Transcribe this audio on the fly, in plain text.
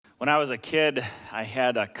When I was a kid, I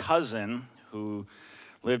had a cousin who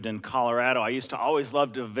lived in Colorado. I used to always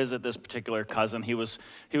love to visit this particular cousin. He was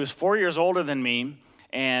 4 years older than me,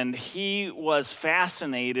 and he was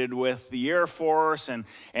fascinated with the Air Force and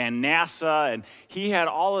NASA, and he had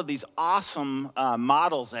all of these awesome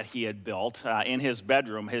models that he had built in his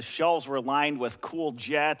bedroom. His shelves were lined with cool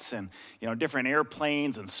jets and different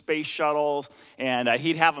airplanes and space shuttles, and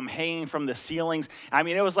he'd have them hanging from the ceilings. I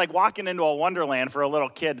mean, it was like walking into a wonderland for a little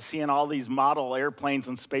kid, seeing all these model airplanes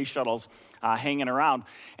and space shuttles hanging around.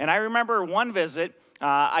 And I remember one visit,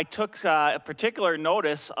 I took a particular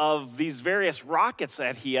notice of these various rockets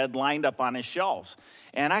that he had lined up on his shelves.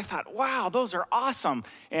 And I thought, wow, those are awesome.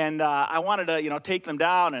 And I wanted to, take them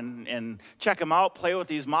down and check them out, play with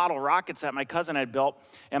these model rockets that my cousin had built.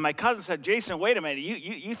 And my cousin said, Jason, wait a minute,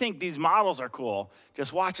 you think these models are cool.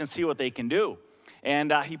 Just watch and see what they can do.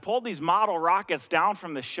 And he pulled these model rockets down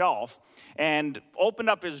from the shelf and opened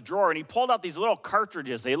up his drawer, and he pulled out these little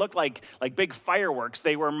cartridges. They looked like big fireworks.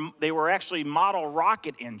 They were actually model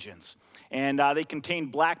rocket engines, and they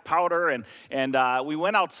contained black powder. And we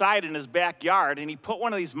went outside in his backyard, and he put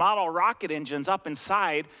one of these model rocket engines up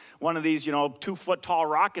inside one of these 2-foot-tall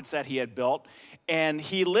rockets that he had built. And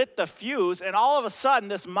he lit the fuse, and all of a sudden,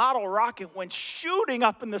 this model rocket went shooting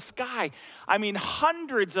up in the sky. I mean,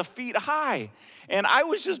 hundreds of feet high. And I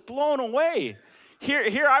was just blown away.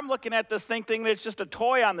 Here I'm looking at this thing thinking it's just a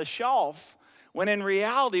toy on the shelf, when in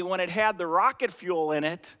reality, when it had the rocket fuel in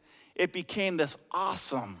it, it became this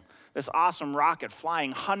awesome rocket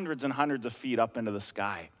flying hundreds and hundreds of feet up into the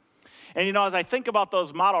sky. And as I think about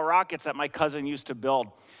those model rockets that my cousin used to build,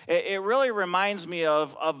 it really reminds me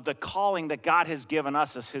of the calling that God has given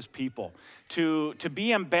us as his people to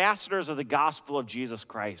be ambassadors of the gospel of Jesus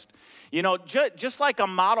Christ. Just like a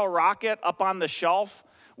model rocket up on the shelf,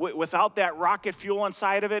 without that rocket fuel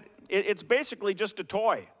inside of it, it's basically just a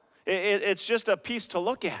toy. It's just a piece to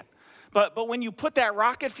look at. But when you put that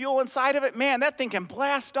rocket fuel inside of it, man, that thing can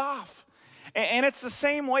blast off. And it's the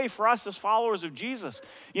same way for us as followers of Jesus.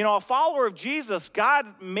 A follower of Jesus,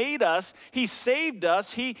 God made us, he saved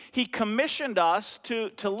us, he commissioned us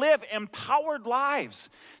to live empowered lives,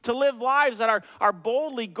 to live lives that are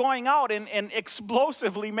boldly going out and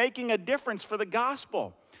explosively making a difference for the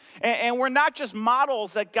gospel. And we're not just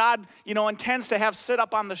models that God, intends to have sit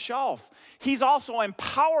up on the shelf. He's also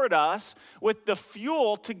empowered us with the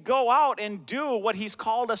fuel to go out and do what he's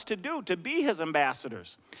called us to do, to be his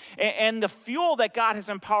ambassadors. And the fuel that God has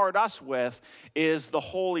empowered us with is the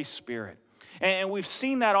Holy Spirit. And we've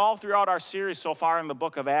seen that all throughout our series so far in the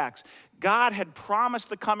book of Acts. God had promised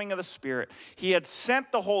the coming of the Spirit. He had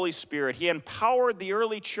sent the Holy Spirit. He empowered the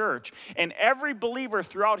early church and every believer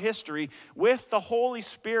throughout history with the Holy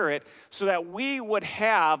Spirit so that we would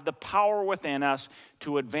have the power within us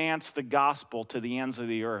to advance the gospel to the ends of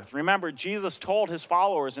the earth. Remember, Jesus told his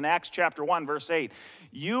followers in Acts chapter 1, verse 8,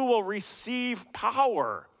 you will receive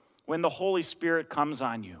power when the Holy Spirit comes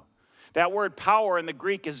on you. That word power in the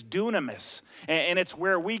Greek is dunamis, and it's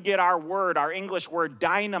where we get our English word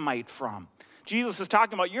dynamite from. Jesus is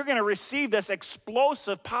talking about you're going to receive this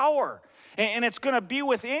explosive power, and it's going to be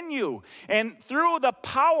within you. And through the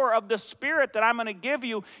power of the Spirit that I'm going to give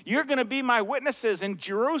you, you're going to be my witnesses in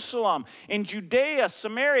Jerusalem, in Judea,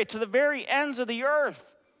 Samaria, to the very ends of the earth.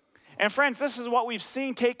 And friends, this is what we've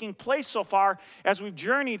seen taking place so far as we've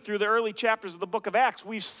journeyed through the early chapters of the book of Acts.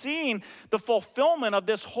 We've seen the fulfillment of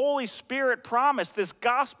this Holy Spirit promise, this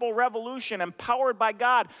gospel revolution empowered by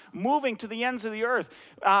God moving to the ends of the earth.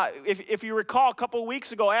 If you recall, a couple of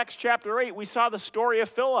weeks ago, Acts chapter 8, we saw the story of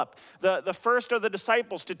Philip, the first of the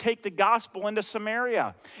disciples to take the gospel into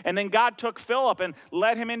Samaria. And then God took Philip and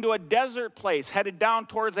led him into a desert place, headed down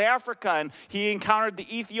towards Africa, and he encountered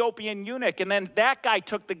the Ethiopian eunuch. And then that guy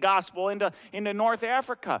took the gospel into North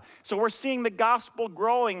Africa. So we're seeing the gospel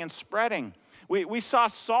growing and spreading. We saw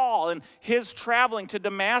Saul and his traveling to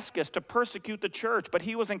Damascus to persecute the church, but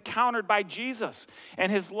he was encountered by Jesus, and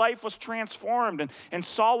his life was transformed, and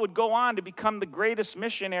Saul would go on to become the greatest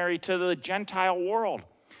missionary to the Gentile world.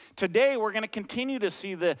 Today, we're going to continue to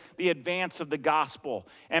see the advance of the gospel,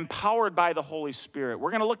 empowered by the Holy Spirit.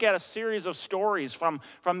 We're going to look at a series of stories from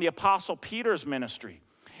the Apostle Peter's ministry.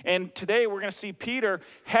 And today we're going to see Peter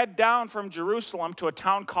head down from Jerusalem to a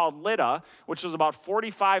town called Lydda, which is about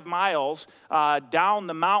 45 miles down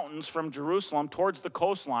the mountains from Jerusalem towards the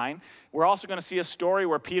coastline. We're also going to see a story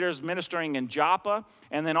where Peter's ministering in Joppa,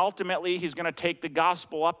 and then ultimately he's going to take the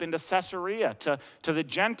gospel up into Caesarea to the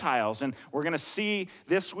Gentiles. And we're going to see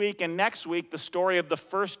this week and next week the story of the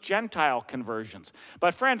first Gentile conversions.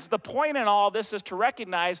 But friends, the point in all this is to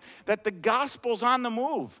recognize that the gospel's on the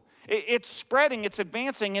move. It's spreading, it's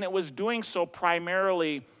advancing, and it was doing so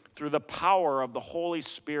primarily through the power of the Holy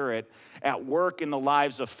Spirit at work in the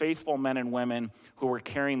lives of faithful men and women who were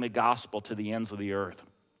carrying the gospel to the ends of the earth.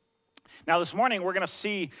 Now, this morning, we're going to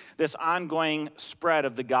see this ongoing spread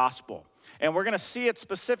of the gospel. And we're going to see it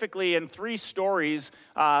specifically in three stories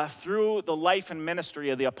through the life and ministry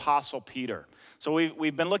of the Apostle Peter. So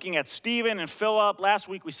we've been looking at Stephen and Philip. Last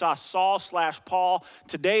week we saw Saul/Paul.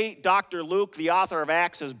 Today, Dr. Luke, the author of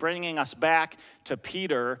Acts, is bringing us back to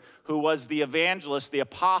Peter, who was the evangelist, the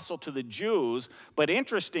apostle to the Jews. But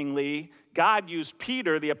interestingly, God used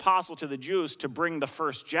Peter, the apostle to the Jews, to bring the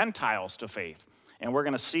first Gentiles to faith. And we're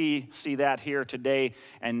going to see that here today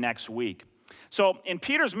and next week. So in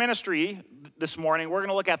Peter's ministry this morning, we're going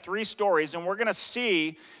to look at three stories, and we're going to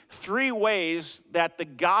see three ways that the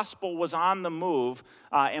gospel was on the move,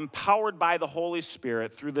 empowered by the Holy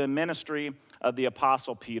Spirit through the ministry of the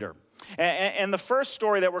Apostle Peter. And the first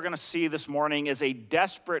story that we're going to see this morning is a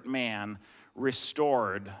desperate man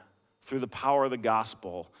restored through the power of the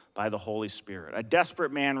gospel by the Holy Spirit. A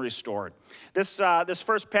desperate man restored. This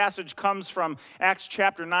first passage comes from Acts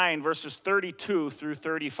chapter 9, verses 32 through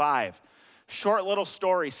 35. Short little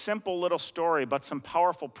story, simple little story, but some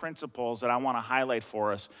powerful principles that I want to highlight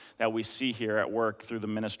for us that we see here at work through the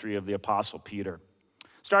ministry of the Apostle Peter.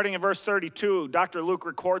 Starting in verse 32, Dr. Luke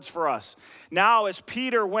records for us, "Now as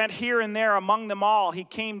Peter went here and there among them all, he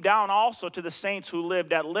came down also to the saints who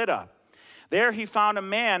lived at Lydda. There he found a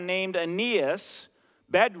man named Aeneas,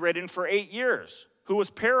 bedridden for 8 years, who was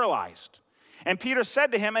paralyzed. And Peter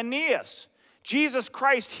said to him, 'Aeneas, Jesus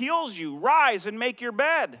Christ heals you. Rise and make your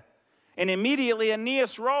bed.' And immediately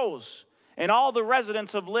Aeneas rose, and all the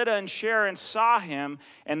residents of Lydda and Sharon saw him,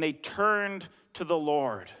 and they turned to the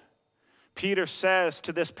Lord. Peter says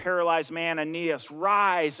to this paralyzed man, Aeneas,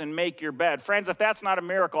 'Rise and make your bed.'" Friends, if that's not a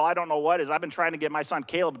miracle, I don't know what is. I've been trying to get my son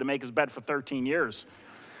Caleb to make his bed for 13 years.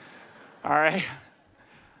 All right?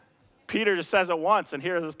 Peter just says it once, and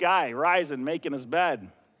here's this guy rising, making his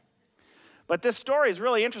bed. But this story is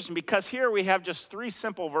really interesting because here we have just three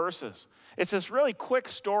simple verses. It's this really quick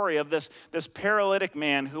story of this paralytic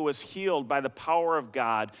man who was healed by the power of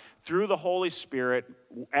God through the Holy Spirit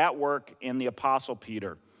at work in the Apostle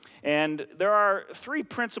Peter. And there are three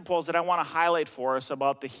principles that I want to highlight for us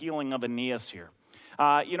about the healing of Aeneas here.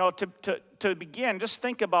 To begin, just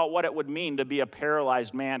think about what it would mean to be a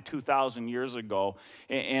paralyzed man 2,000 years ago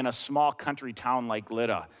in a small country town like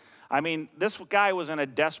Lydda. I mean, this guy was in a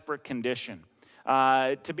desperate condition.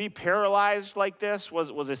 To be paralyzed like this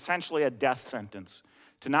was essentially a death sentence.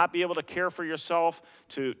 To not be able to care for yourself,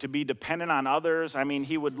 to be dependent on others. I mean,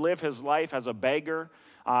 he would live his life as a beggar.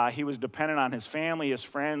 He was dependent on his family, his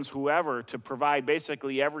friends, whoever, to provide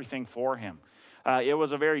basically everything for him. It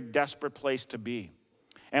was a very desperate place to be.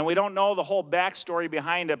 And we don't know the whole backstory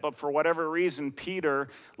behind it, but for whatever reason, Peter,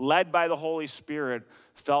 led by the Holy Spirit,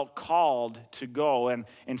 felt called to go and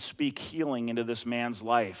speak healing into this man's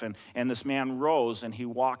life. And this man rose and he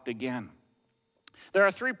walked again. There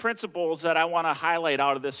are three principles that I want to highlight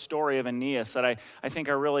out of this story of Aeneas that I think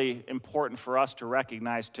are really important for us to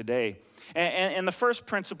recognize today. And the first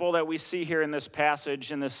principle that we see here in this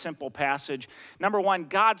passage, in this simple passage, number one,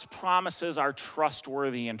 God's promises are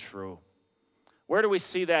trustworthy and true. Where do we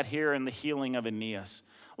see that here in the healing of Aeneas?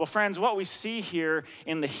 Well, friends, what we see here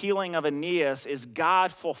in the healing of Aeneas is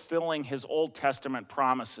God fulfilling his Old Testament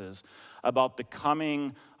promises about the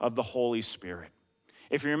coming of the Holy Spirit.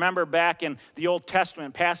 If you remember back in the Old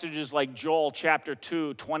Testament, passages like Joel chapter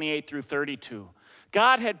 2, 28 through 32,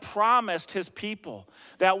 God had promised his people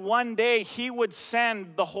that one day he would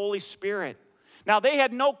send the Holy Spirit. Now, they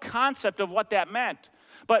had no concept of what that meant.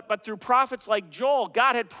 But through prophets like Joel,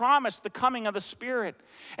 God had promised the coming of the Spirit.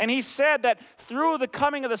 And he said that through the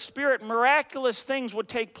coming of the Spirit, miraculous things would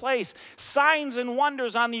take place. Signs and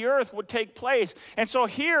wonders on the earth would take place. And so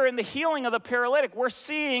here in the healing of the paralytic, we're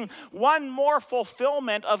seeing one more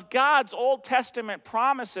fulfillment of God's Old Testament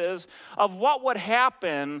promises of what would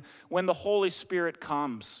happen when the Holy Spirit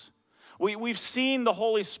comes. We've seen the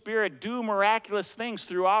Holy Spirit do miraculous things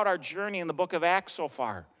throughout our journey in the book of Acts so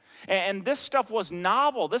far. And this stuff was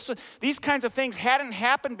novel. These kinds of things hadn't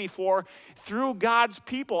happened before through God's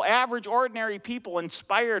people, average, ordinary people,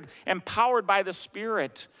 inspired, empowered by the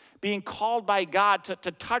Spirit, being called by God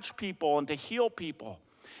to touch people and to heal people.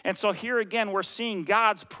 And so here again, we're seeing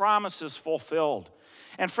God's promises fulfilled.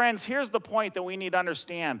 And friends, here's the point that we need to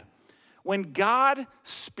understand. When God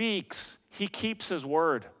speaks, he keeps his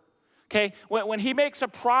word. Okay? When he makes a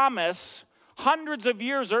promise hundreds of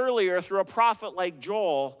years earlier through a prophet like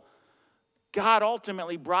Joel, God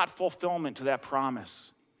ultimately brought fulfillment to that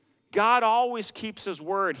promise. God always keeps his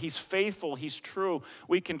word. He's faithful. He's true.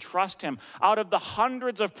 We can trust him. Out of the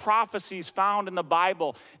hundreds of prophecies found in the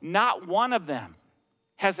Bible, not one of them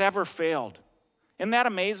has ever failed. Isn't that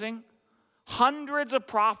amazing? Hundreds of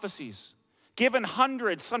prophecies, given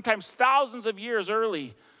hundreds, sometimes thousands of years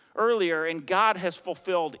earlier, and God has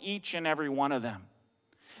fulfilled each and every one of them.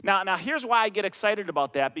 Now, here's why I get excited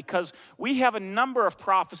about that, because we have a number of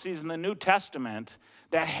prophecies in the New Testament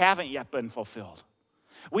that haven't yet been fulfilled.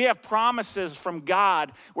 We have promises from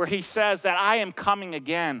God where he says that I am coming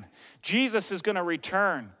again. Jesus is going to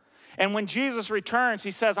return. And when Jesus returns,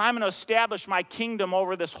 he says, I'm going to establish my kingdom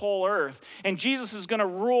over this whole earth. And Jesus is going to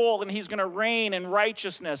rule and he's going to reign in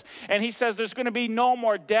righteousness. And he says there's going to be no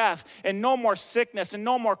more death and no more sickness and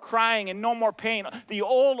no more crying and no more pain. The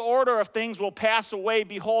old order of things will pass away.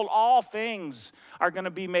 Behold, all things are going to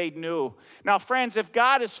be made new. Now, friends, if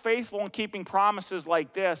God is faithful in keeping promises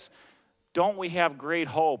like this, don't we have great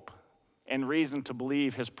hope and reason to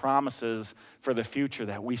believe his promises for the future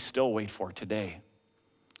that we still wait for today?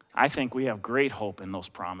 I think we have great hope in those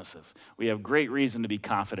promises. We have great reason to be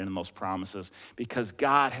confident in those promises because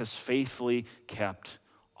God has faithfully kept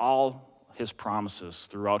all his promises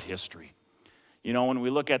throughout history. You know, when we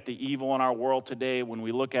look at the evil in our world today, when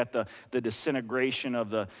we look at the disintegration of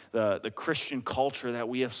the Christian culture that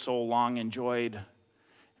we have so long enjoyed,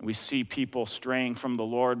 and we see people straying from the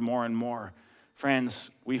Lord more and more,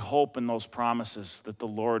 friends, we hope in those promises that the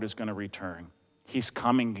Lord is going to return. He's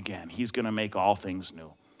coming again. He's going to make all things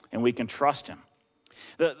new. And we can trust him.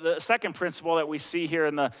 The second principle that we see here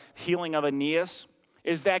in the healing of Aeneas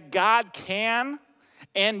is that God can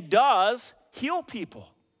and does heal people.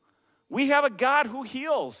 We have a God who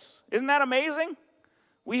heals. Isn't that amazing?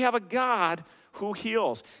 We have a God who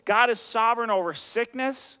heals. God is sovereign over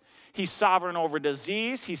sickness. He's sovereign over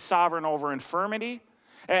disease. He's sovereign over infirmity.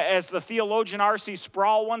 As the theologian R.C.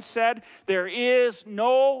 Sproul once said, there is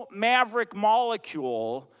no maverick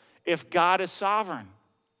molecule if God is sovereign.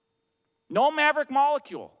 No maverick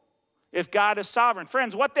molecule if God is sovereign.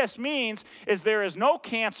 Friends, what this means is there is no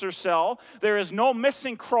cancer cell, there is no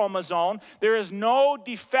missing chromosome, there is no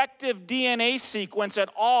defective DNA sequence at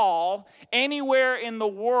all anywhere in the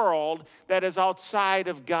world that is outside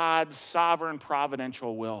of God's sovereign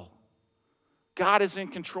providential will. God is in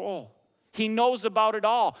control. He knows about it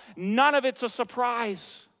all. None of it's a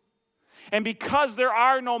surprise. And because there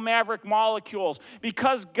are no maverick molecules,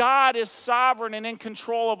 because God is sovereign and in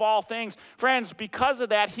control of all things, friends, because of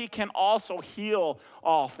that, he can also heal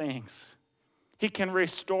all things. He can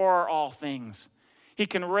restore all things. He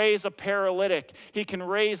can raise a paralytic. He can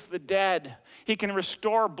raise the dead. He can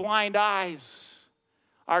restore blind eyes.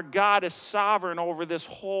 Our God is sovereign over this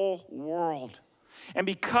whole world. And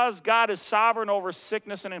because God is sovereign over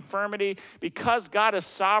sickness and infirmity, because God is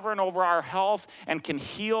sovereign over our health and can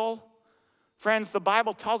heal, friends, the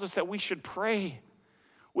Bible tells us that we should pray.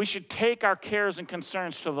 We should take our cares and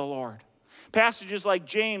concerns to the Lord. Passages like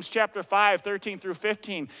James chapter 5, 13 through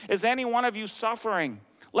 15. Is any one of you suffering?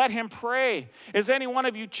 Let him pray. Is any one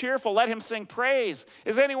of you cheerful? Let him sing praise.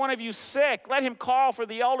 Is any one of you sick? Let him call for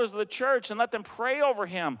the elders of the church and let them pray over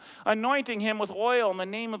him, anointing him with oil in the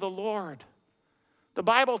name of the Lord. The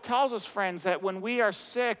Bible tells us, friends, that when we are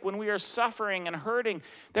sick, when we are suffering and hurting,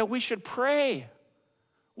 that we should pray.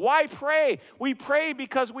 Why pray? We pray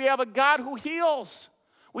because we have a God who heals.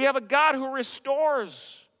 We have a God who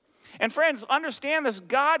restores. And friends, understand this.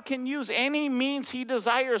 God can use any means he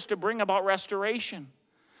desires to bring about restoration.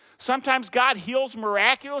 Sometimes God heals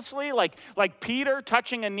miraculously, like Peter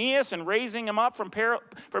touching Aeneas and raising him up from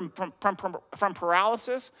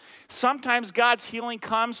paralysis. Sometimes God's healing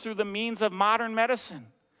comes through the means of modern medicine.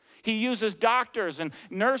 He uses doctors and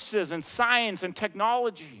nurses and science and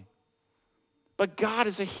technology. But God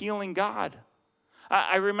is a healing God.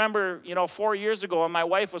 I remember, 4 years ago when my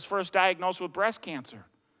wife was first diagnosed with breast cancer.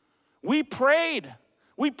 We prayed.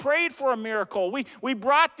 We prayed for a miracle. We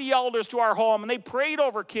brought the elders to our home, and they prayed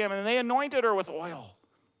over Kim, and they anointed her with oil.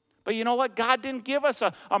 But you know what? God didn't give us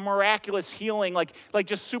a miraculous healing, like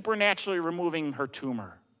just supernaturally removing her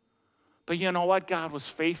tumor. But you know what? God was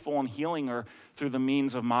faithful in healing her through the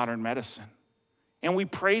means of modern medicine. And we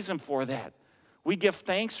praise him for that. We give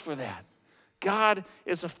thanks for that. God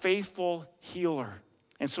is a faithful healer.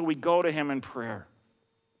 And so we go to him in prayer.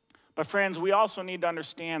 But friends, we also need to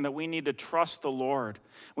understand that we need to trust the Lord.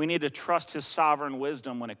 We need to trust his sovereign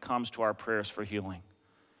wisdom when it comes to our prayers for healing.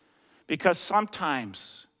 Because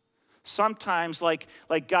sometimes like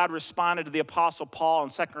God responded to the Apostle Paul in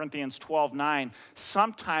 2 Corinthians 12:9,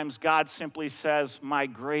 sometimes God simply says, my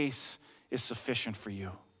grace is sufficient for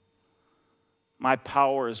you. My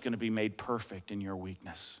power is going to be made perfect in your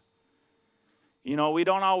weakness. You know, we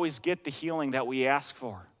don't always get the healing that we ask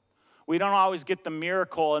for. We don't always get the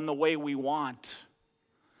miracle in the way we want.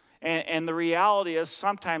 And the reality is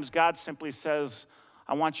sometimes God simply says,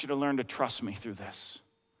 I want you to learn to trust me through this.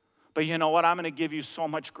 But you know what? I'm going to give you so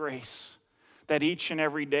much grace that each and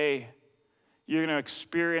every day you're going to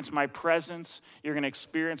experience my presence. You're going to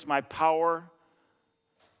experience my power.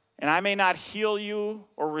 And I may not heal you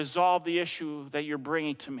or resolve the issue that you're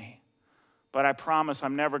bringing to me, but I promise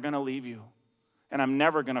I'm never going to leave you, and I'm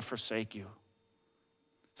never going to forsake you.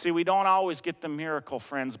 See, we don't always get the miracle,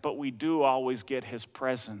 friends, but we do always get his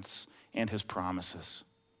presence and his promises.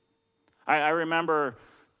 I remember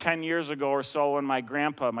 10 years ago or so when my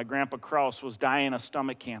grandpa Kraus, was dying of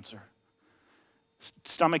stomach cancer.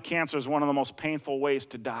 Stomach cancer is one of the most painful ways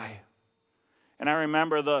to die. And I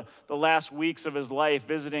remember the last weeks of his life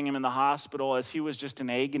visiting him in the hospital as he was just in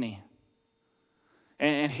agony.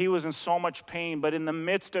 And he was in so much pain, but in the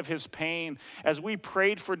midst of his pain, as we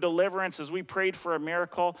prayed for deliverance, as we prayed for a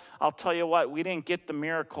miracle, I'll tell you what, we didn't get the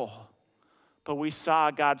miracle, but we saw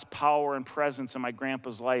God's power and presence in my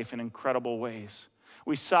grandpa's life in incredible ways.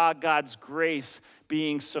 We saw God's grace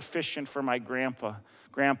being sufficient for my grandpa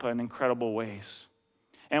in incredible ways.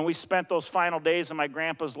 And we spent those final days of my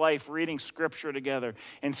grandpa's life reading scripture together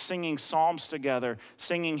and singing psalms together,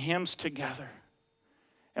 singing hymns together.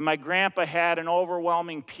 And my grandpa had an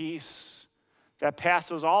overwhelming peace that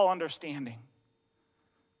passes all understanding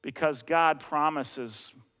because God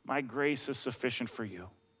promises, my grace is sufficient for you.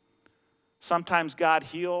 Sometimes God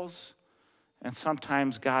heals, and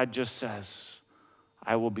sometimes God just says,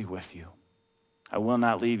 I will be with you. I will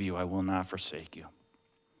not leave you. I will not forsake you.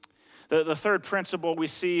 The third principle we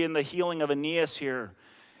see in the healing of Aeneas here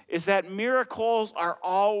is that miracles are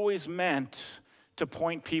always meant to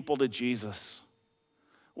point people to Jesus.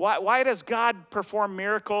 Why does God perform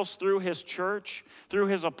miracles through his church, through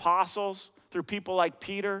his apostles, through people like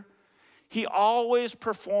Peter? He always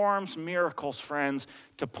performs miracles, friends,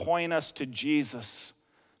 to point us to Jesus,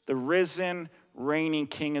 the risen, reigning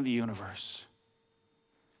King of the universe.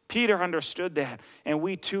 Peter understood that, and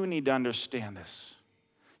we too need to understand this.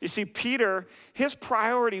 You see, Peter, his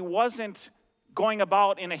priority wasn't going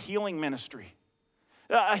about in a healing ministry.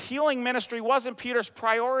 A healing ministry wasn't Peter's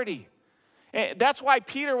priority. That's why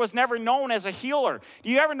Peter was never known as a healer. Do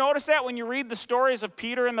you ever notice that when you read the stories of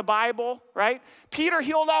Peter in the Bible, right? Peter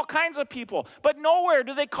healed all kinds of people, but nowhere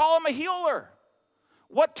do they call him a healer.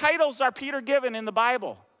 What titles are Peter given in the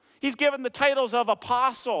Bible? He's given the titles of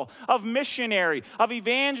apostle, of missionary, of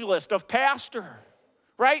evangelist, of pastor,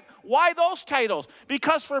 right? Why those titles?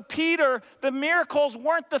 Because for Peter, the miracles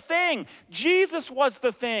weren't the thing. Jesus was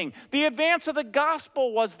the thing. The advance of the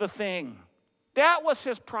gospel was the thing. That was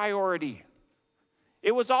his priority.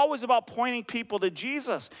 It was always about pointing people to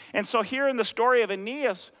Jesus. And so here in the story of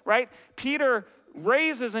Aeneas, right, Peter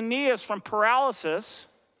raises Aeneas from paralysis,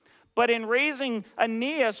 but in raising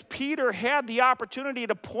Aeneas, Peter had the opportunity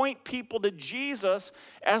to point people to Jesus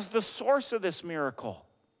as the source of this miracle.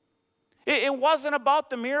 It wasn't about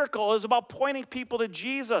the miracle, it was about pointing people to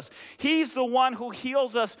Jesus. He's the one who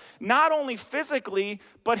heals us not only physically,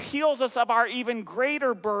 but heals us of our even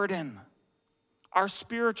greater burden, our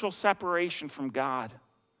spiritual separation from God.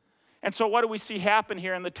 And so what do we see happen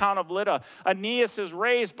here in the town of Lydda? Aeneas is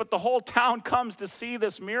raised, but the whole town comes to see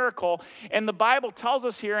this miracle. And the Bible tells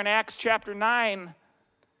us here in Acts chapter 9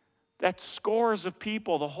 that scores of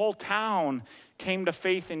people, the whole town, came to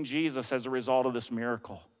faith in Jesus as a result of this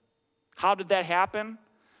miracle. How did that happen?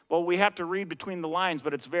 Well, we have to read between the lines,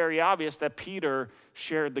 but it's very obvious that Peter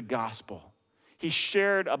shared the gospel. He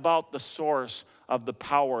shared about the source of the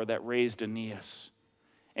power that raised Aeneas,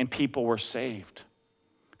 and people were saved.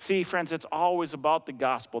 See, friends, it's always about the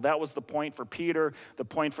gospel. That was the point for Peter, the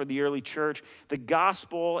point for the early church. The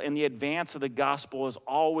gospel and the advance of the gospel is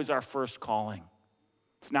always our first calling.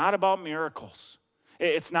 It's not about miracles.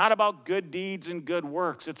 It's not about good deeds and good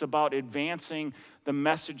works. It's about advancing the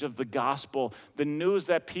message of the gospel, the news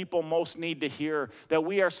that people most need to hear, that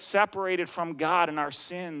we are separated from God in our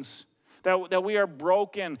sins, that we are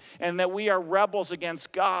broken and that we are rebels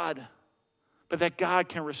against God, but that God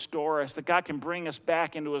can restore us, that God can bring us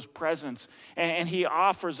back into his presence. And he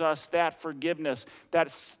offers us that forgiveness,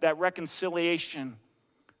 that reconciliation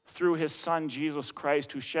through his son, Jesus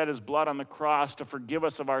Christ, who shed his blood on the cross to forgive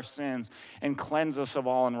us of our sins and cleanse us of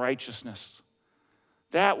all unrighteousness.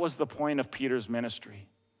 That was the point of Peter's ministry.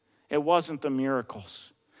 It wasn't the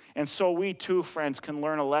miracles. And so we too, friends, can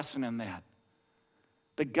learn a lesson in that.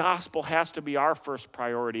 The gospel has to be our first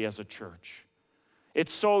priority as a church.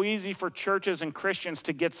 It's so easy for churches and Christians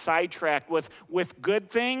to get sidetracked with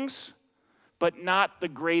good things, but not the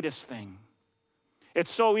greatest thing.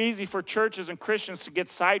 It's so easy for churches and Christians to get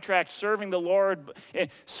sidetracked serving the Lord,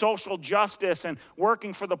 social justice and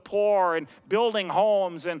working for the poor and building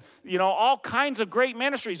homes and, all kinds of great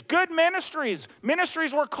ministries, good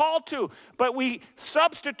ministries we're called to. But we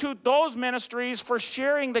substitute those ministries for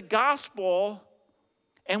sharing the gospel,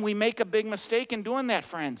 and we make a big mistake in doing that,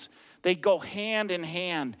 friends. They go hand in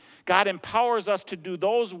hand. God empowers us to do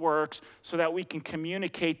those works so that we can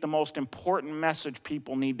communicate the most important message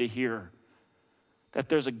people need to hear. That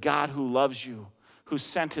there's a God who loves you, who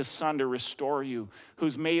sent his son to restore you,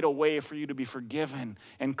 who's made a way for you to be forgiven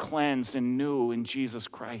and cleansed and new in Jesus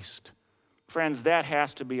Christ. Friends, that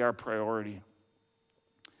has to be our priority.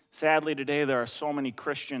 Sadly, today there are so many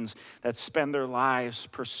Christians that spend their lives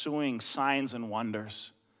pursuing signs and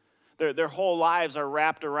wonders. Their whole lives are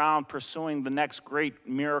wrapped around pursuing the next great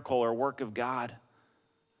miracle or work of God.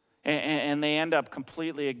 And they end up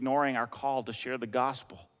completely ignoring our call to share the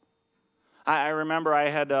gospel. I remember I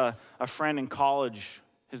had a friend in college.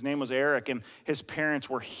 His name was Eric, and his parents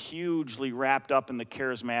were hugely wrapped up in the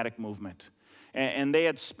charismatic movement. And they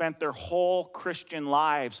had spent their whole Christian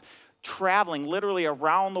lives traveling literally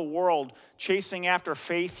around the world, chasing after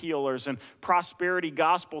faith healers and prosperity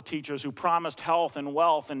gospel teachers who promised health and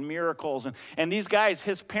wealth and miracles. And these guys,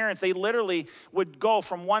 his parents, they literally would go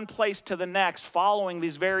from one place to the next following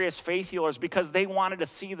these various faith healers because they wanted to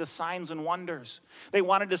see the signs and wonders. They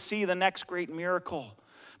wanted to see the next great miracle.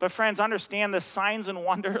 But friends, understand the signs and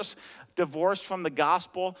wonders divorced from the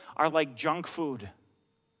gospel are like junk food.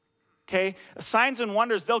 Okay? Signs and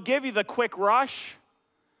wonders, they'll give you the quick rush,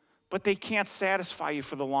 but they can't satisfy you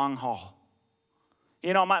for the long haul.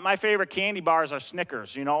 My favorite candy bars are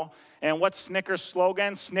Snickers, And what's Snickers'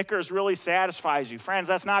 slogan? Snickers really satisfies you. Friends,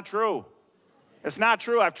 that's not true. It's not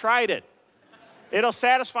true. I've tried it. It'll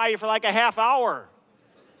satisfy you for like a half hour.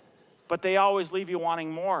 But they always leave you wanting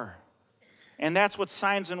more. And that's what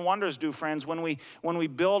signs and wonders do, friends. When we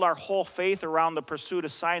build our whole faith around the pursuit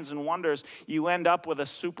of signs and wonders, you end up with a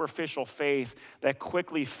superficial faith that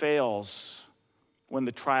quickly fails when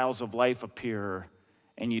the trials of life appear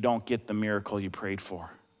and you don't get the miracle you prayed for.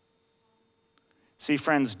 See,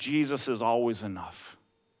 friends, Jesus is always enough.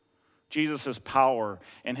 Jesus' power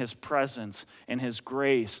and his presence and his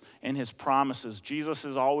grace and his promises, Jesus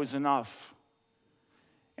is always enough.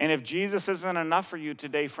 And if Jesus isn't enough for you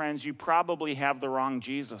today, friends, you probably have the wrong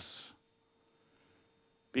Jesus.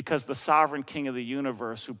 Because the sovereign King of the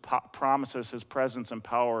universe who promises his presence and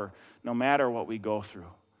power no matter what we go through,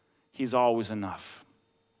 he's always enough.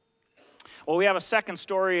 Well, we have a second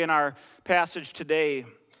story in our passage today.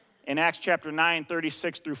 In Acts chapter 9,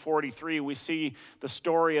 36 through 43, we see the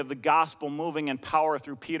story of the gospel moving in power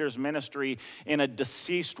through Peter's ministry in a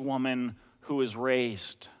deceased woman who is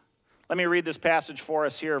raised. Let me read this passage for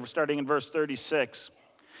us here, starting in verse 36.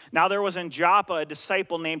 Now there was in Joppa a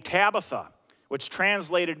disciple named Tabitha, which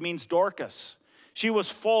translated means Dorcas. She was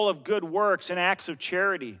full of good works and acts of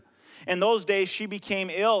charity. In those days she became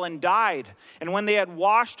ill and died, and when they had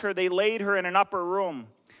washed her, they laid her in an upper room.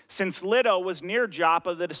 Since Lydda was near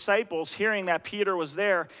Joppa, the disciples, hearing that Peter was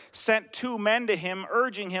there, sent 2 men to him,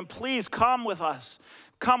 urging him, "Please come with us,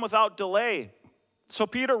 come without delay." So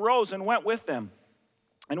Peter rose and went with them.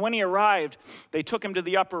 And when he arrived, they took him to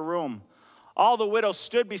the upper room. All the widows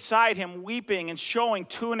stood beside him, weeping and showing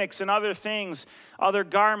tunics and other things, other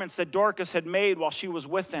garments that Dorcas had made while she was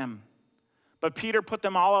with them. But Peter put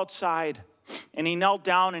them all outside, and he knelt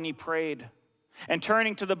down and he prayed. And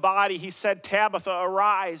turning to the body, he said, "Tabitha,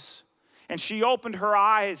 arise." And she opened her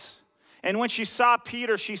eyes. And when she saw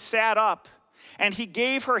Peter, she sat up. And he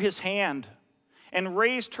gave her his hand and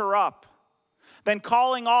raised her up. Then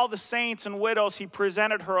calling all the saints and widows, he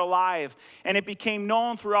presented her alive. And it became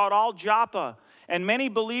known throughout all Joppa. And many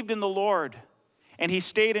believed in the Lord. And he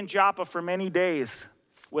stayed in Joppa for many days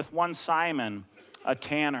with one Simon, a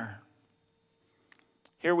tanner.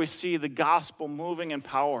 Here we see the gospel moving in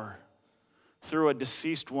power through a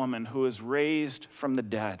deceased woman who is raised from the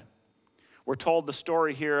dead. We're told the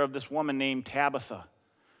story here of this woman named Tabitha.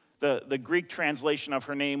 The Greek translation of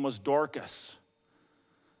her name was Dorcas.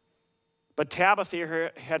 But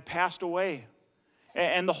Tabitha had passed away,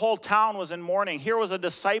 and the whole town was in mourning. Here was a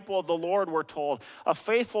disciple of the Lord, we're told, a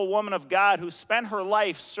faithful woman of God who spent her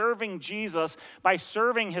life serving Jesus by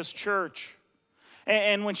serving his church.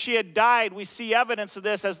 And when she had died, we see evidence of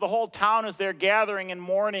this as the whole town is there gathering in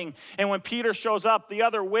mourning. And when Peter shows up, the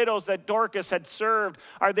other widows that Dorcas had served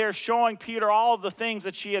are there showing Peter all of the things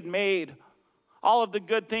that she had made, all of the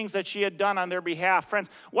good things that she had done on their behalf. Friends,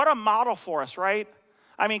 what a model for us, right?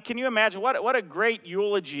 I mean, can you imagine? What a great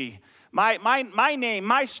eulogy. My name,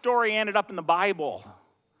 my story ended up in the Bible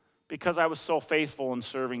because I was so faithful in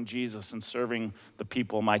serving Jesus and serving the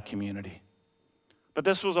people in my community. But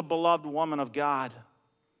this was a beloved woman of God,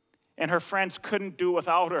 and her friends couldn't do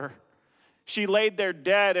without her. She laid there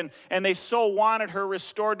dead, and they so wanted her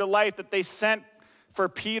restored to life that they sent for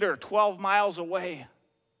Peter 12 miles away,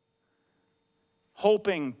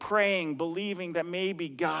 hoping, praying, believing that maybe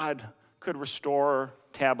God could restore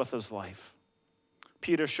Tabitha's life.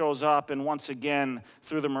 Peter shows up, and once again,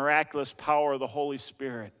 through the miraculous power of the Holy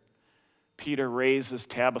Spirit, Peter raises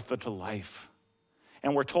Tabitha to life.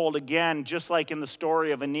 And we're told again, just like in the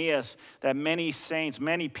story of Aeneas, that many saints,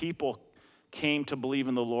 many people came to believe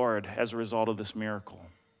in the Lord as a result of this miracle.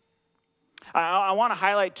 I want to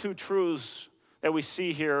highlight two truths that we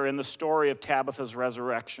see here in the story of Tabitha's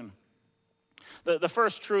resurrection. The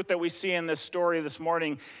first truth that we see in this story this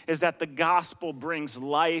morning is that the gospel brings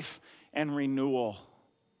life and renewal.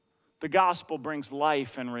 The gospel brings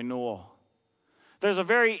life and renewal. There's a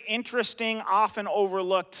very interesting, often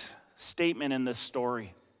overlooked statement in this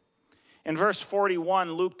story. In verse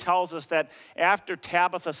 41, Luke tells us that after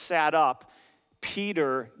Tabitha sat up,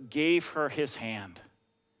 Peter gave her his hand.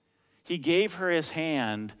 He gave her his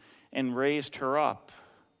hand and raised her up.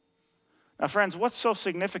 Now, friends, what's so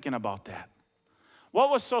significant about that?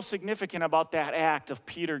 What was so significant about that act of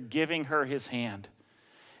Peter giving her his hand?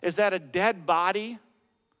 Is that a dead body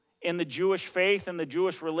in the Jewish faith and the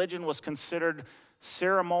Jewish religion was considered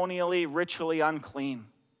ceremonially, ritually unclean.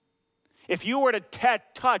 If you were to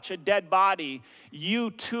touch a dead body,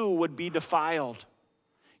 you too would be defiled.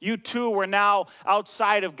 You too were now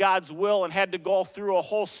outside of God's will and had to go through a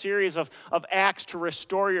whole series of acts to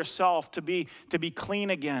restore yourself, to be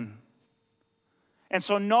clean again. And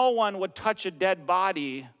so no one would touch a dead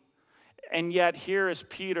body, and yet here is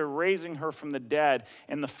Peter raising her from the dead,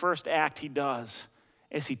 and the first act he does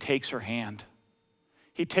is he takes her hand.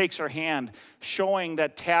 He takes her hand, showing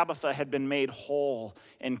that Tabitha had been made whole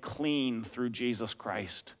and clean through Jesus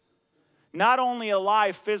Christ. Not only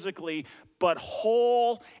alive physically, but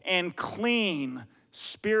whole and clean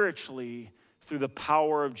spiritually through the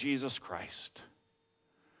power of Jesus Christ.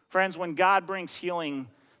 Friends, when God brings healing,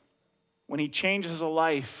 when he changes a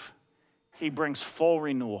life, he brings full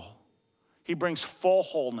renewal. He brings full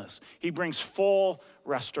wholeness. He brings full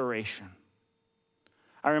restoration.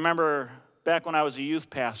 I remember back when I was a youth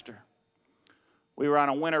pastor, we were on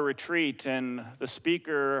a winter retreat, and the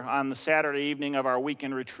speaker on the Saturday evening of our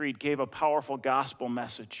weekend retreat gave a powerful gospel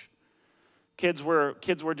message. Kids were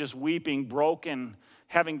just weeping, broken,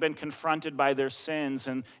 having been confronted by their sins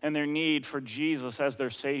and their need for Jesus as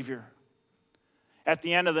their Savior. At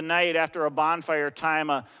the end of the night, after a bonfire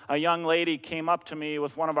time, a young lady came up to me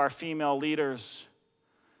with one of our female leaders,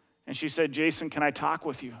 and she said, "Jason, can I talk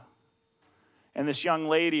with you?" And this young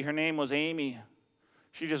lady, her name was Amy,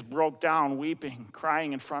 she just broke down weeping,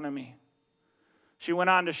 crying in front of me. She went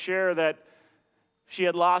on to share that she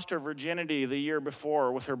had lost her virginity the year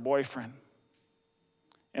before with her boyfriend.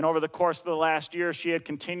 And over the course of the last year, she had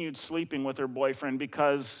continued sleeping with her boyfriend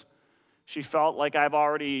because she felt like, I've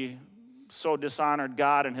already so dishonored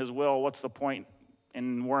God and his will. What's the point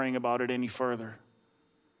in worrying about it any further?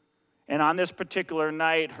 And on this particular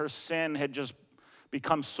night, her sin had just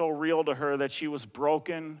become so real to her that she was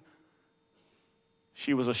broken.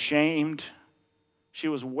 She was ashamed. She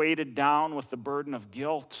was weighted down with the burden of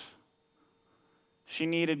guilt. She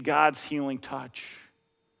needed God's healing touch.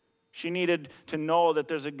 She needed to know that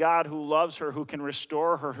there's a God who loves her, who can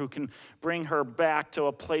restore her, who can bring her back to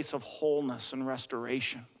a place of wholeness and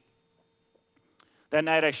restoration. That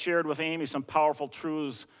night I shared with Amy some powerful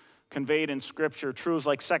truths conveyed in Scripture, truths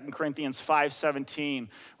like 2 Corinthians 5:17,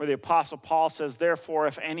 where the Apostle Paul says, "Therefore,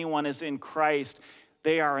 if anyone is in Christ,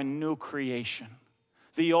 they are a new creation.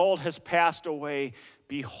 The old has passed away.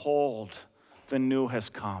 Behold, the new has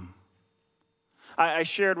come." I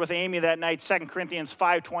shared with Amy that night 2 Corinthians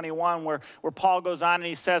 5:21, where Paul goes on and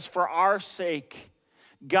he says, "For our sake,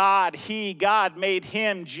 God made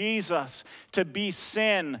him, Jesus, to be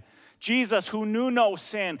sin. Jesus, who knew no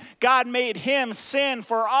sin, God made him sin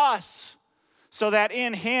for us, so that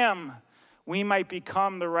in him we might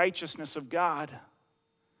become the righteousness of God."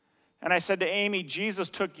 And I said to Amy, Jesus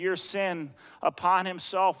took your sin upon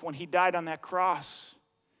himself when he died on that cross.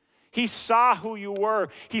 He saw who you were.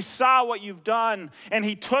 He saw what you've done. And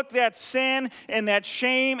he took that sin and that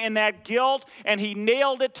shame and that guilt and he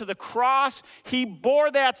nailed it to the cross. He bore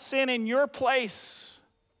that sin in your place.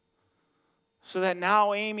 So that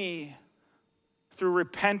now, Amy, through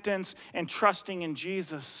repentance and trusting in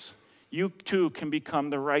Jesus, you too can become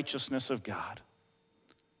the righteousness of God.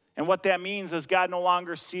 And what that means is God no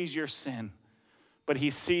longer sees your sin, but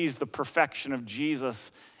he sees the perfection of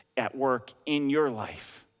Jesus at work in your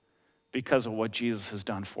life. because of what Jesus has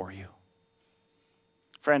done for you.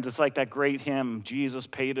 Friends, it's like that great hymn, Jesus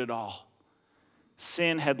paid it all.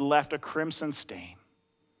 Sin had left a crimson stain,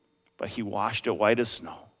 but he washed it white as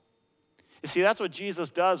snow. You see, that's what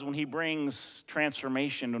Jesus does when he brings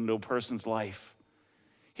transformation into a person's life.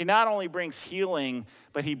 He not only brings healing,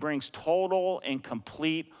 but he brings total and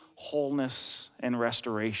complete wholeness and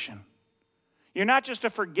restoration. You're not just a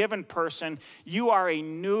forgiven person, you are a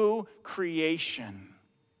new creation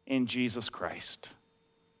in Jesus Christ.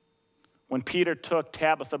 When Peter took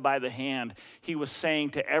Tabitha by the hand, he was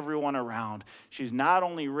saying to everyone around, she's not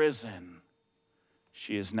only risen,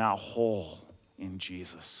 she is now whole in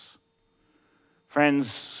Jesus.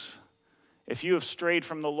 Friends, if you have strayed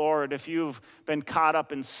from the Lord, if you've been caught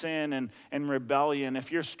up in sin and rebellion,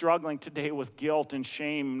 if you're struggling today with guilt and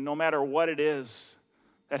shame, no matter what it is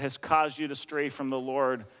that has caused you to stray from the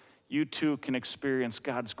Lord, you too can experience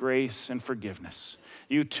God's grace and forgiveness.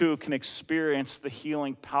 You too can experience the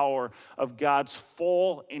healing power of God's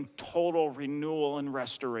full and total renewal and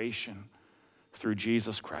restoration through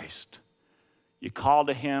Jesus Christ. You call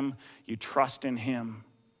to him, you trust in him,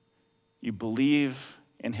 you believe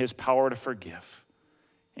in his power to forgive,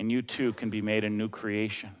 and you too can be made a new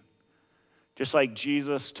creation. Just like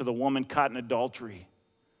Jesus to the woman caught in adultery,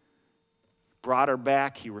 brought her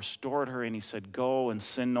back, he restored her, and he said, go and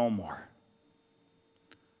sin no more.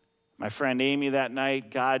 My friend Amy, that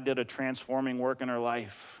night, God did a transforming work in her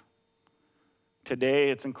life.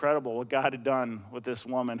 Today, it's incredible what God had done with this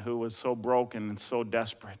woman who was so broken and so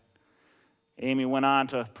desperate. Amy went on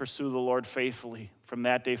to pursue the Lord faithfully from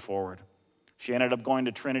that day forward. She ended up going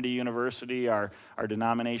to Trinity University, our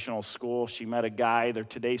denominational school. She met a guy. They're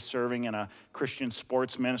today serving in a Christian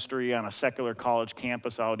sports ministry on a secular college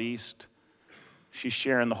campus out east. She's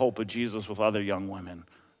sharing the hope of Jesus with other young women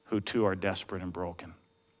who too are desperate and broken.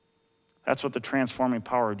 That's what the transforming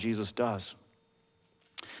power of Jesus does.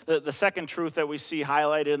 The second truth that we see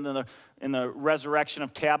highlighted in the resurrection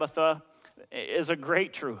of Tabitha is a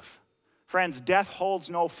great truth. Friends, death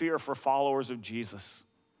holds no fear for followers of Jesus.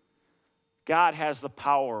 God has the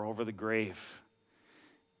power over the grave.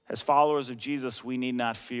 As followers of Jesus, we need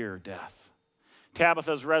not fear death.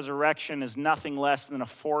 Tabitha's resurrection is nothing less than a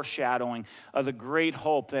foreshadowing of the great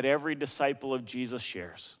hope that every disciple of Jesus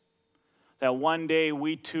shares, that one day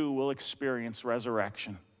we too will experience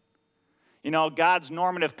resurrection. You know, God's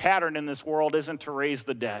normative pattern in this world isn't to raise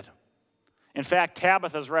the dead. In fact,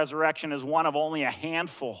 Tabitha's resurrection is one of only a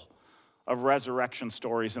handful of resurrection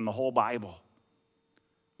stories in the whole Bible.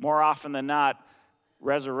 More often than not,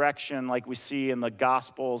 resurrection, like we see in the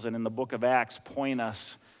Gospels and in the book of Acts, point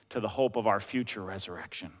us to the hope of our future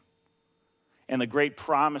resurrection. And the great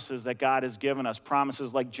promises that God has given us,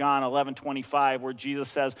 promises like John 11:25, where Jesus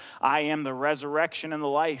says, I am the resurrection and the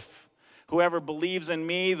life. Whoever believes in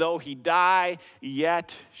me, though he die,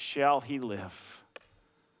 yet shall he live.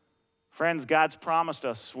 Friends, God's promised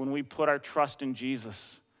us when we put our trust in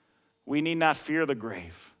Jesus, we need not fear the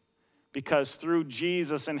grave, because through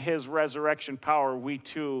Jesus and his resurrection power, we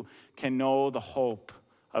too can know the hope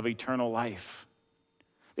of eternal life.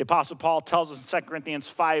 The Apostle Paul tells us in 2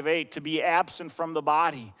 Corinthians 5:8, to be absent from the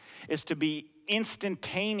body is to be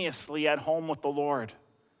instantaneously at home with the Lord.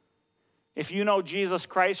 If you know Jesus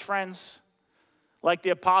Christ, friends, like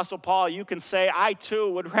the Apostle Paul, you can say, I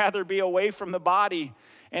too would rather be away from the body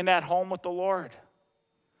and at home with the Lord.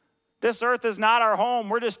 This earth is not our home.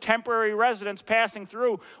 We're just temporary residents passing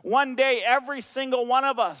through. One day, every single one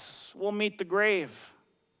of us will meet the grave.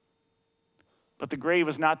 But the grave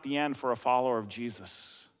is not the end for a follower of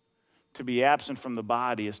Jesus. To be absent from the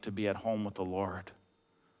body is to be at home with the Lord.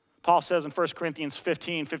 Paul says in 1 Corinthians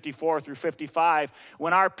 15:54 through 55,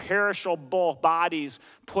 when our perishable bodies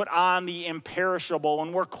put on the imperishable,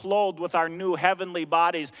 when we're clothed with our new heavenly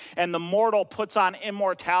bodies, and the mortal puts on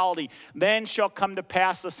immortality, then shall come to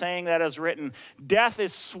pass the saying that is written, death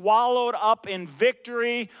is swallowed up in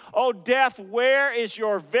victory. O death, where is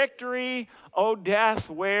your victory? O death,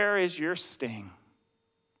 where is your sting?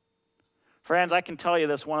 Friends, I can tell you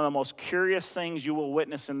this, one of the most curious things you will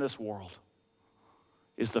witness in this world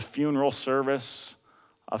is the funeral service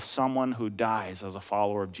of someone who dies as a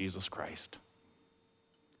follower of Jesus Christ.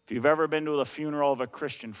 If you've ever been to the funeral of a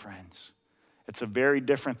Christian, friends, it's a very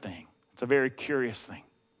different thing. It's a very curious thing.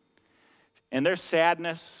 And there's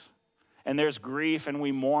sadness, and there's grief, and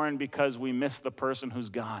we mourn because we miss the person who's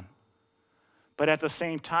gone. But at the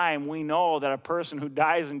same time, we know that a person who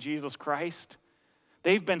dies in Jesus Christ,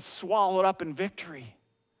 they've been swallowed up in victory.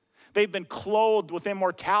 They've been clothed with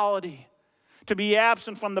immortality. To be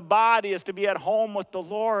absent from the body is to be at home with the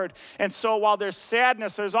Lord. And so while there's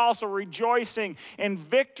sadness, there's also rejoicing and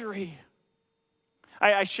victory.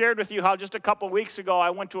 I shared with you how just a couple weeks ago I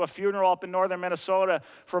went to a funeral up in northern Minnesota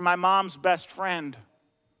for my mom's best friend.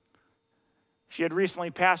 She had recently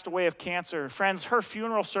passed away of cancer. Friends, her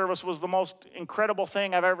funeral service was the most incredible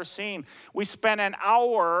thing I've ever seen. We spent an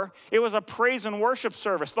hour. It was a praise and worship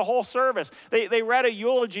service, the whole service. They read a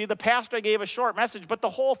eulogy. The pastor gave a short message, but the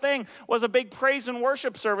whole thing was a big praise and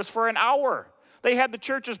worship service for an hour. They had the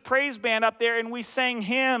church's praise band up there, and we sang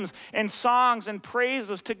hymns and songs and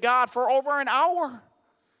praises to God for over an hour.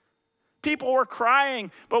 People were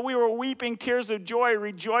crying, but we were weeping tears of joy,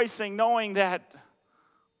 rejoicing, knowing that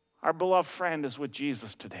our beloved friend is with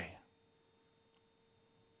Jesus today.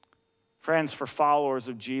 Friends, for followers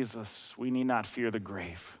of Jesus, we need not fear the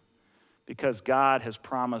grave, because God has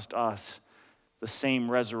promised us the same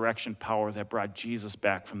resurrection power that brought Jesus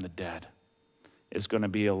back from the dead is going to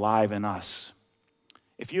be alive in us.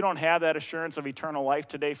 If you don't have that assurance of eternal life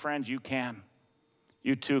today, friends, you can.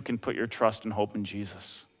 You too can put your trust and hope in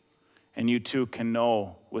Jesus. And you too can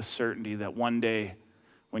know with certainty that one day,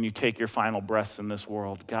 when you take your final breaths in this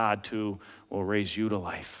world, God too will raise you to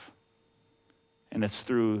life. And it's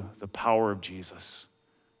through the power of Jesus.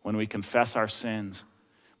 When we confess our sins,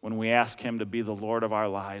 when we ask him to be the Lord of our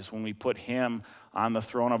lives, when we put him on the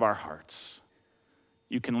throne of our hearts,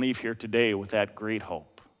 you can leave here today with that great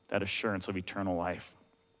hope, that assurance of eternal life.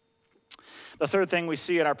 The third thing we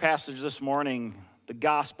see in our passage this morning, the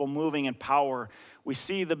gospel moving in power, we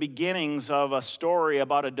see the beginnings of a story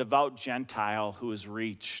about a devout Gentile who is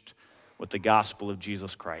reached with the gospel of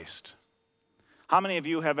Jesus Christ. How many of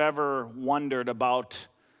you have ever wondered about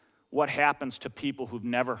what happens to people who've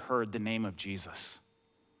never heard the name of Jesus?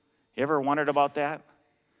 You ever wondered about that?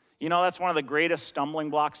 You know, that's one of the greatest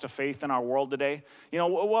stumbling blocks to faith in our world today. You know,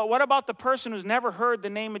 what about the person who's never heard the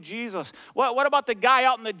name of Jesus? What about the guy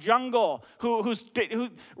out in the jungle who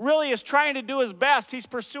really is trying to do his best? He's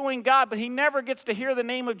pursuing God, but he never gets to hear the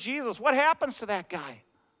name of Jesus. What happens to that guy?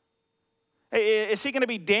 Is he going to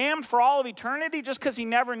be damned for all of eternity just because he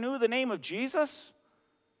never knew the name of Jesus?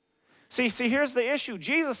 See, here's the issue.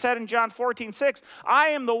 Jesus said in John 14:6, I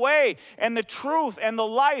am the way and the truth and the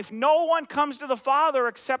life. No one comes to the Father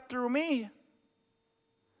except through me.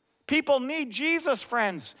 People need Jesus,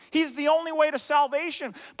 friends. He's the only way to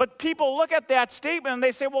salvation. But people look at that statement and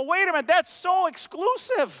they say, well, wait a minute, that's so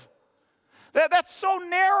exclusive. That's so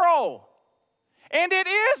narrow. And it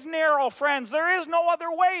is narrow, friends. There is no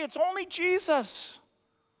other way. It's only Jesus.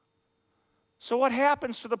 So what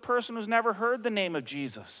happens to the person who's never heard the name of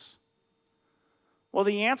Jesus? Well,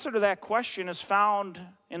 the answer to that question is found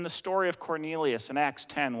in the story of Cornelius in Acts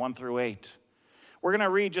 10, 1 through 8. We're going to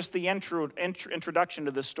read just the introduction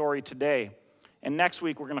to this story today. And next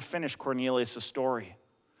week, we're going to finish Cornelius' story.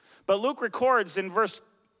 But Luke records in verse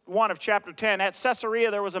 1 of chapter 10, at Caesarea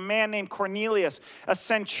there was a man named Cornelius, a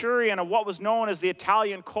centurion of what was known as the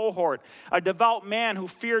Italian cohort, a devout man who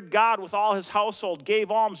feared God with all his household, gave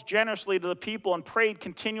alms generously to the people, and prayed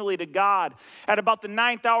continually to God. At about the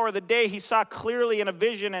 9th hour of the day, he saw clearly in a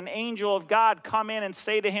vision an angel of God come in and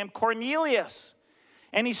say to him, Cornelius.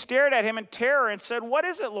 And he stared at him in terror and said, what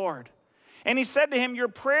is it, Lord? And he said to him, your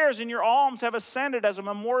prayers and your alms have ascended as a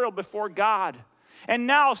memorial before God. And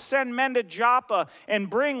now send men to Joppa and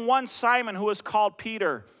bring one Simon who is called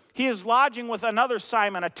Peter. He is lodging with another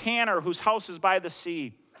Simon, a tanner whose house is by the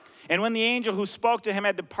sea. And when the angel who spoke to him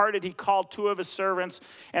had departed, he called 2 of his servants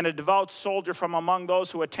and a devout soldier from among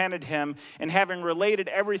those who attended him. And having related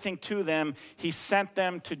everything to them, he sent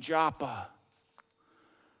them to Joppa.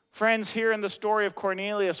 Friends, here in the story of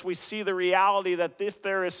Cornelius, we see the reality that if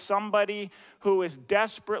there is somebody who is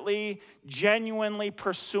desperately, genuinely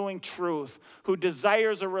pursuing truth, who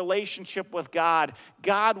desires a relationship with God,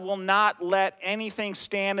 God will not let anything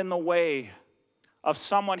stand in the way of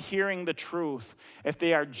someone hearing the truth if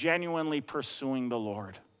they are genuinely pursuing the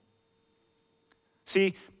Lord.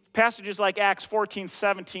 See, passages like Acts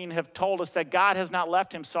 14:17 have told us that God has not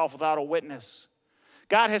left himself without a witness.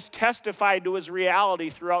 God has testified to his reality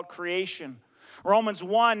throughout creation. Romans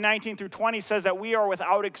 1:19 through 20 says that we are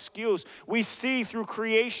without excuse. We see through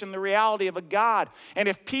creation the reality of a God. And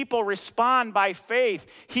if people respond by faith,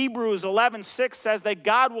 Hebrews 11:6 says that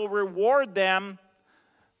God will reward them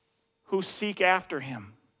who seek after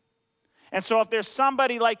him. And so if there's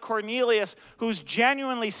somebody like Cornelius who's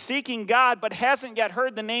genuinely seeking God but hasn't yet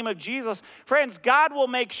heard the name of Jesus, friends, God will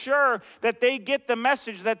make sure that they get the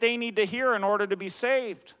message that they need to hear in order to be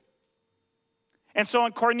saved. And so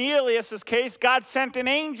in Cornelius' case, God sent an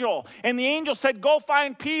angel. And the angel said, go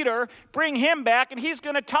find Peter, bring him back, and he's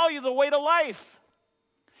going to tell you the way to life.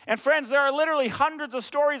 And friends, there are literally hundreds of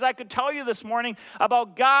stories I could tell you this morning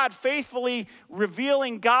about God faithfully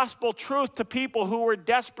revealing gospel truth to people who were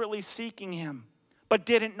desperately seeking him. but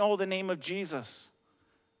didn't know the name of Jesus.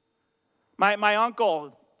 My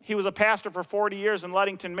uncle, he was a pastor for 40 years in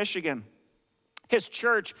Ludington, Michigan. His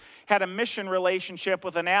church had a mission relationship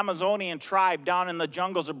with an Amazonian tribe down in the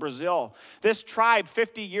jungles of Brazil. This tribe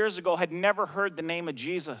 50 years ago had never heard the name of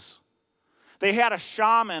Jesus. They had a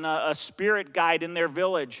shaman, a spirit guide in their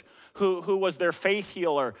village who was their faith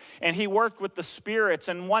healer. And he worked with the spirits.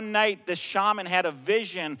 And one night, this shaman had a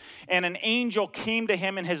vision, and an angel came to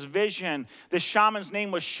him in his vision. The shaman's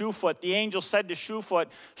name was Shoefoot. The angel said to Shoefoot,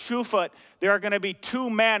 Shoefoot, there are going to be two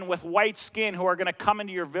men with white skin who are going to come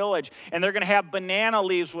into your village, and they're going to have banana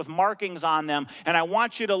leaves with markings on them. And I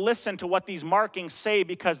want you to listen to what these markings say,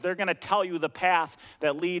 because they're going to tell you the path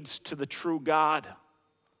that leads to the true God.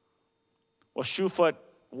 Well, Shoefoot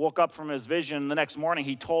woke up from his vision. The next morning,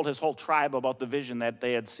 he told his whole tribe about the vision that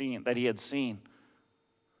he had seen.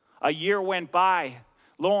 A year went by.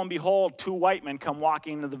 Lo and behold, two white men come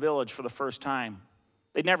walking into the village for the first time.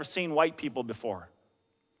 They'd never seen white people before.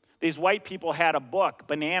 These white people had a book,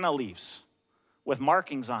 banana leaves, with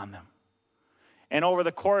markings on them. And over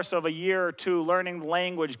the course of a year or two, learning the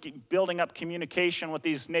language, building up communication with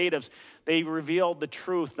these natives, they revealed the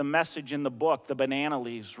truth, the message in the book, the banana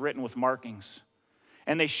leaves written with markings.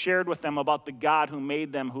 And they shared with them about the God who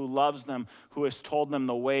made them, who loves them, who has told them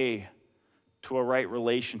the way to a right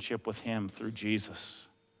relationship with him through Jesus.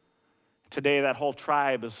 Today, that whole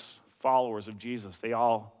tribe is followers of Jesus. They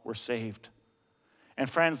all were saved. And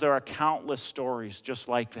friends, there are countless stories just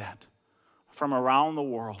like that from around the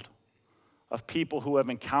world of people who have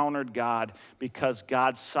encountered God because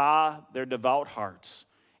God saw their devout hearts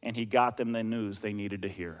and he got them the news they needed to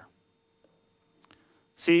hear.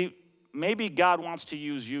 See, maybe God wants to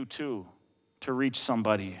use you too to reach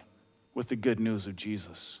somebody with the good news of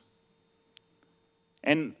Jesus.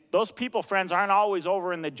 And those people, friends, aren't always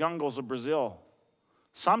over in the jungles of Brazil.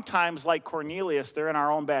 Sometimes, like Cornelius, they're in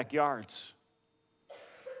our own backyards.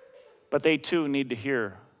 But they too need to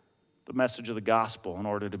hear the message of the gospel in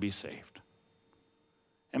order to be saved.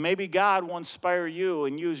 And maybe God will inspire you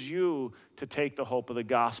and use you to take the hope of the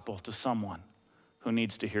gospel to someone who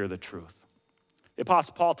needs to hear the truth. The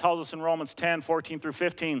Apostle Paul tells us in Romans 10, 14 through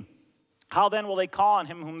 15, how then will they call on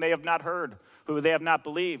him whom they have not heard, who they have not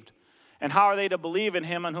believed? And how are they to believe in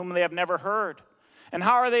him on whom they have never heard? And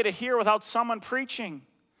how are they to hear without someone preaching?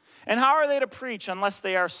 And how are they to preach unless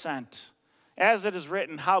they are sent? As it is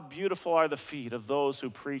written, how beautiful are the feet of those who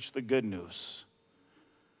preach the good news.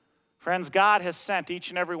 Friends, God has sent each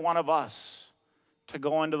and every one of us to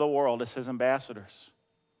go into the world as his ambassadors.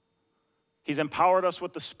 He's empowered us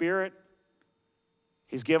with the Spirit.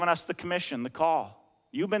 He's given us the commission, the call.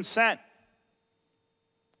 You've been sent.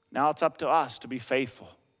 Now it's up to us to be faithful.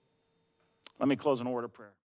 Let me close in a word of prayer.